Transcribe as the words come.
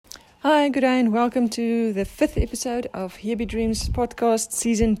Hi, good day, and welcome to the 5th episode of Here Be Dreams podcast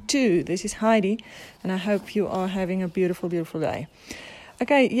season 2. This is Heidi, and I hope you are having a beautiful, beautiful day.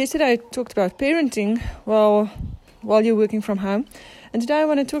 Okay, yesterday I talked about parenting while you're working from home, and today I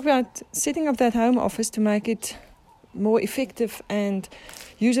want to talk about setting up that home office to make it more effective and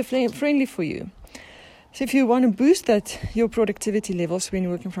user-friendly for you. So if you want to boost your productivity levels when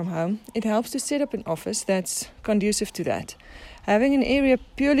you're working from home, it helps to set up an office that's conducive to that. Having an area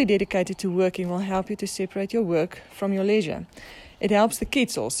purely dedicated to working will help you to separate your work from your leisure. It helps the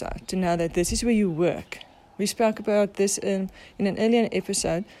kids also to know that this is where you work. We spoke about this in an earlier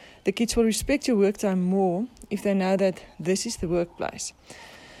episode. The kids will respect your work time more if they know that this is the workplace.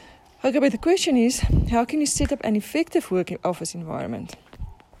 Okay, but the question is, how can you set up an effective working office environment?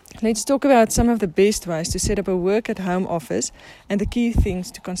 Let's talk about some of the best ways to set up a work-at-home office and the key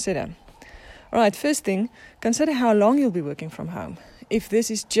things to consider. All right, first thing, consider how long you'll be working from home. If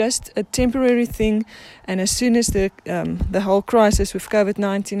this is just a temporary thing, and as soon as the whole crisis with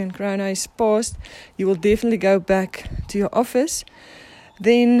COVID-19 and Corona is past, you will definitely go back to your office,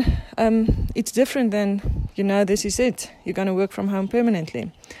 then it's different than, this is it. You're going to work from home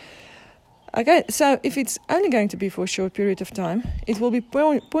permanently. Okay, so if it's only going to be for a short period of time, it will be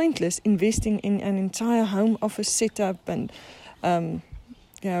pointless investing in an entire home office setup and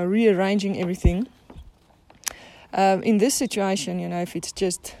rearranging everything. In this situation, if it's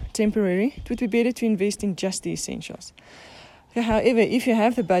just temporary, it would be better to invest in just the essentials. However, if you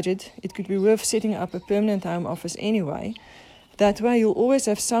have the budget, it could be worth setting up a permanent home office anyway. That way you'll always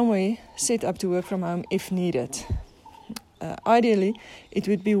have somewhere set up to work from home if needed. Ideally, it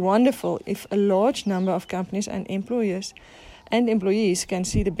would be wonderful if a large number of companies and employees can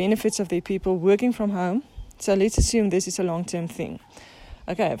see the benefits of their people working from home. So let's assume this is a long-term thing.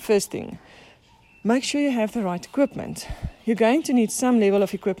 Okay, first thing, make sure you have the right equipment. You're going to need some level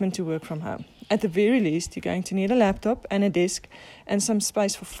of equipment to work from home. At the very least, you're going to need a laptop and a desk and some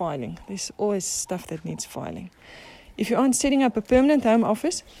space for filing. There's always stuff that needs filing. If you aren't setting up a permanent home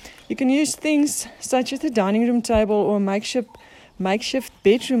office, you can use things such as a dining room table or a makeshift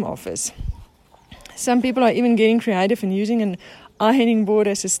bedroom office. Some people are even getting creative and using an ironing board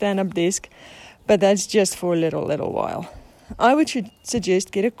as a stand-up desk, but that's just for a little while. I would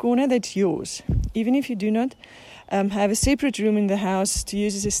suggest get a corner that's yours. Even if you do not have a separate room in the house to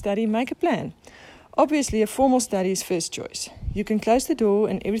use as a study, make a plan. Obviously, a formal study is first choice. You can close the door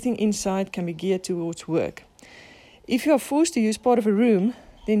and everything inside can be geared towards work. If you are forced to use part of a room,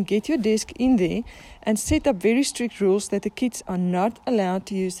 then get your desk in there and set up very strict rules that the kids are not allowed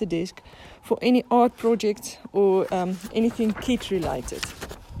to use the desk for any art projects or anything kid-related.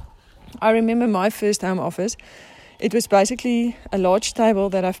 I remember my first home office. It was basically a large table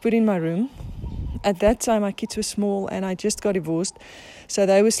that I've put in my room. At that time, my kids were small and I just got divorced, so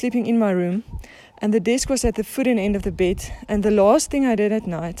they were sleeping in my room. And the desk was at the foot and end of the bed. And the last thing I did at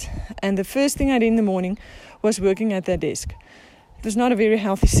night and the first thing I did in the morning was working at that desk. It was not a very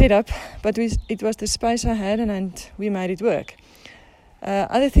healthy setup, but it was the space I had and we made it work.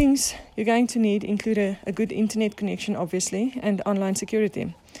 Other things you're going to need include a good internet connection, obviously, and online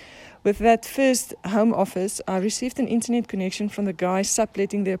security. With that first home office, I received an internet connection from the guy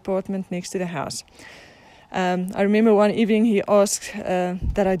subletting the apartment next to the house. I remember one evening he asked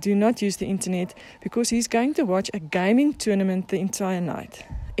that I do not use the internet because he's going to watch a gaming tournament the entire night.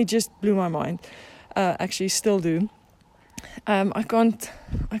 It just blew my mind. Actually, still do. I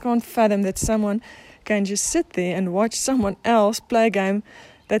can't fathom that someone can just sit there and watch someone else play a game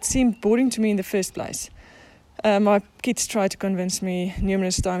that seemed boring to me in the first place. My kids try to convince me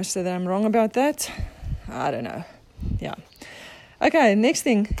numerous times that I'm wrong about that. I don't know. Yeah. Okay, next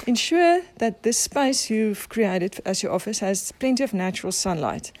thing. Ensure that the space you've created as your office has plenty of natural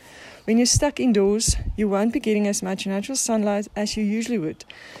sunlight. When you're stuck indoors, you won't be getting as much natural sunlight as you usually would.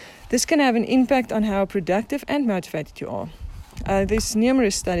 This can have an impact on how productive and motivated you are. There's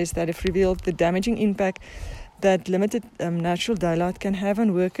numerous studies that have revealed the damaging impact that limited natural daylight can have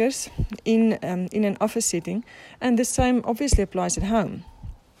on workers in an office setting, and the same obviously applies at home.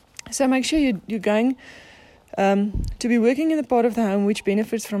 So make sure you're going to be working in the part of the home which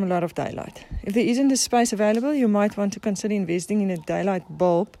benefits from a lot of daylight. If there isn't a space available, you might want to consider investing in a daylight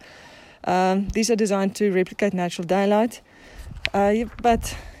bulb. These are designed to replicate natural daylight,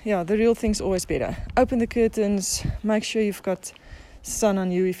 but the real thing's always better. Open the curtains, make sure you've got sun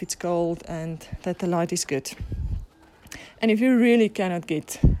on you if it's cold and that the light is good. And if you really cannot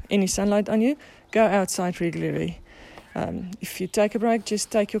get any sunlight on you, go outside regularly. If you take a break, just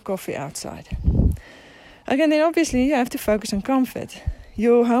take your coffee outside. Okay, then obviously you have to focus on comfort.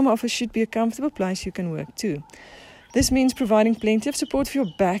 Your home office should be a comfortable place you can work too. This means providing plenty of support for your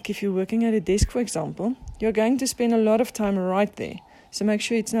back. If you're working at a desk, for example, you're going to spend a lot of time right there. So make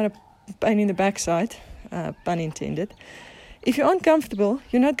sure it's not a pain in the backside, pun intended. If you're uncomfortable,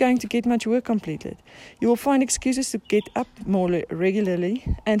 you're not going to get much work completed. You will find excuses to get up more regularly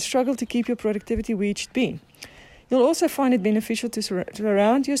and struggle to keep your productivity where it should be. You'll also find it beneficial to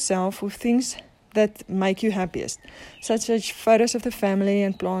surround yourself with things that make you happiest, such as photos of the family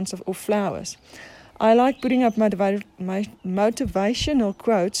and plants or flowers. I like putting up motivational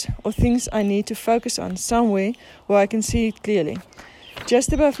quotes or things I need to focus on somewhere where I can see it clearly.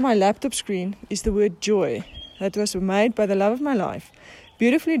 Just above my laptop screen is the word joy that was made by the love of my life,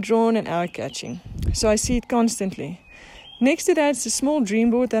 beautifully drawn and eye-catching, so I see it constantly. Next to that is a small dream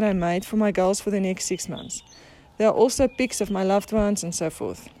board that I made for my goals for the next 6 months. There are also pics of my loved ones and so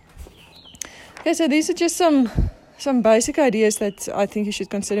forth. Okay, so these are just some basic ideas that I think you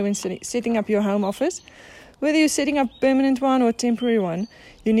should consider when setting up your home office. Whether you're setting up a permanent one or a temporary one,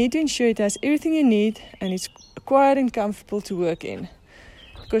 you need to ensure it has everything you need and it's quiet and comfortable to work in.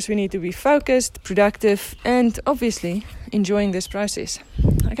 Because we need to be focused, productive, and obviously enjoying this process.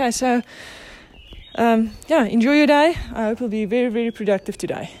 Okay, so enjoy your day. I hope you'll be very, very productive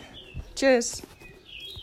today. Cheers.